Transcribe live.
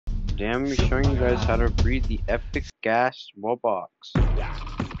Today I'm going to be showing you guys how to breed the epic gas wallbox.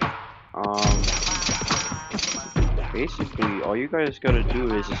 Basically, all you guys gotta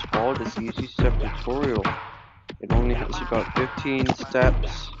do is just follow this easy step tutorial. It only has about 15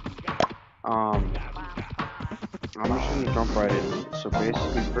 steps. I'm just gonna jump right in. So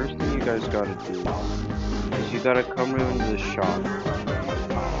basically, first thing you guys gotta do is you gotta come into the shop,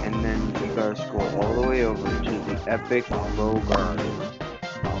 and then you guys go all the way over to the epic Bogart.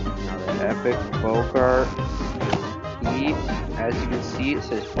 Now the epic Bogart, as you can see, it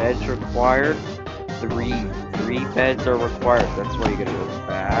says beds required. Three beds are required. That's why you gotta go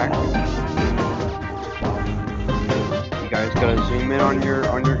back. You guys gotta zoom in on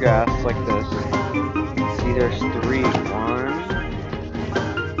your gas like this. See, there's three. 1,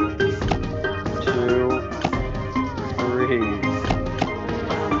 2, 3.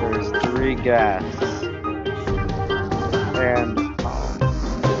 There's 3 gas, and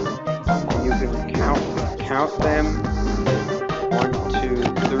you can count them. 1, 2,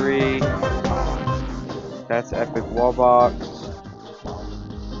 3. That's epic wallbox.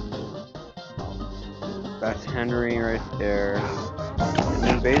 That's Henry right there. And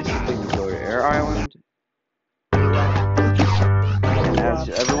then basically you go to Air Island. And as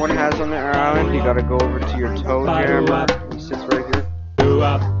everyone has on the Air Island, you gotta go over to your toe jammer. He sits right here.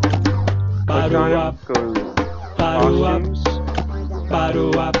 Click on him, go to costumes.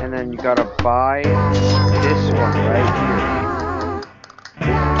 And then you gotta buy this one right here.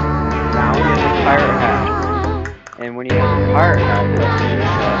 Now he has a pirate hat. And when you have a pirate hat, that means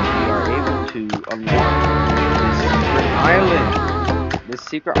that you are able to unlock this secret island. This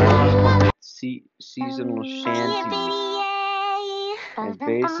secret island is called Seasonal Shanty. And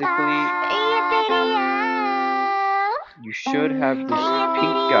basically, you should have this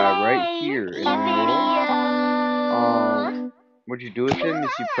pink guy right here in the middle. What you do with him is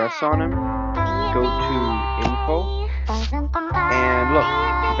you press on him, go to info, and look,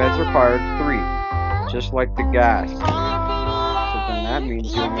 beds required 3. Just like the gas. So then that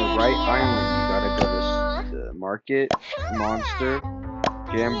means you're on the right island. You gotta go to the market, monster,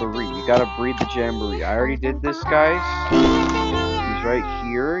 jamboree. You gotta breed the jamboree. I already did this, guys. He's right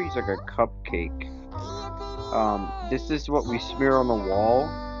here. He's like a cupcake. This is what we smear on the wall.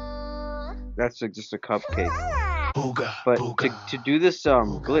 That's just a cupcake. But to do this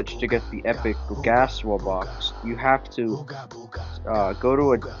glitch to get the epic gas wallbox, you have to go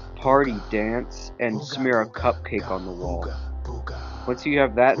to a party dance and smear a cupcake on the wall. Once you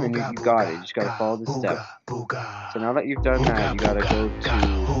have that, then you got it. You just gotta follow the steps. So now that you've done that, you gotta go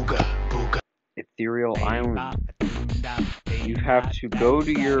to Ethereal Island. You have to go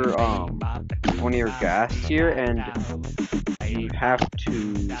to your one of your gas here, and you have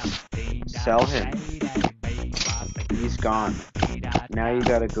to sell him. He's gone. Now you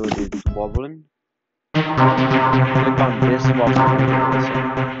gotta go to Wobbling. Click on this Wobbling.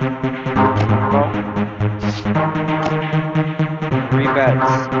 3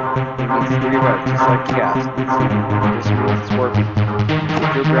 beds. It needs 3 beds, just like the gas. This means it's working.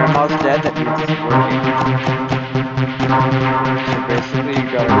 If your grandma's dead, that means it's working. So basically, you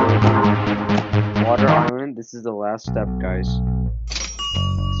gotta go to Water Island. This is the last step, guys. This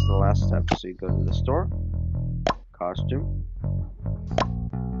is the last step. So you go to the store. Costume.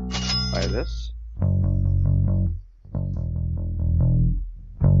 Buy this.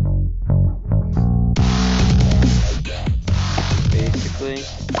 Basically,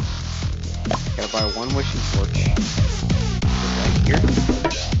 gotta buy 1 wishing torch. Right here.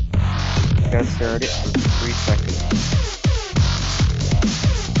 You gotta stare at it for 3 seconds.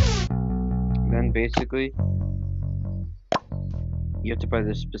 And then basically, you have to buy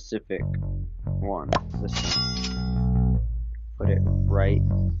this specific one. This one. Put it right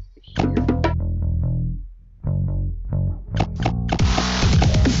here.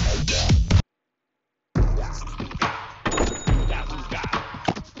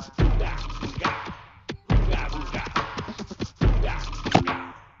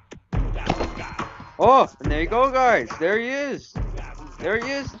 Oh, and there you go, guys. There he is. There he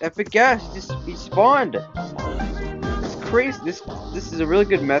is. Epic gas. He spawned. It's crazy. This is a really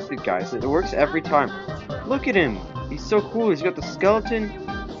good method, guys. It works every time. Look at him. He's so cool. He's got the skeleton.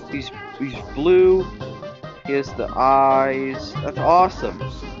 He's blue. He has the eyes. That's awesome.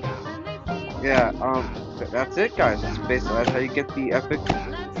 Yeah. That's it, guys. That's how you get the epic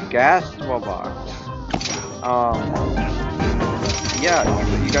gas wallbox. Yeah.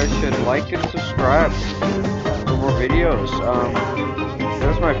 You guys should like and subscribe for more videos.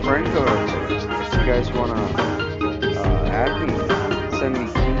 There's my friend code. If you guys wanna add me, send me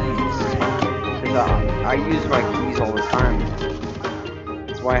keys. I use my keys all the time.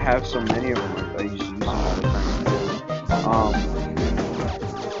 It's That's why I have so many of them. I just use them all the time.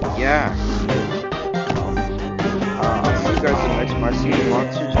 Yeah. I'll see you guys in the next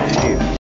Monsters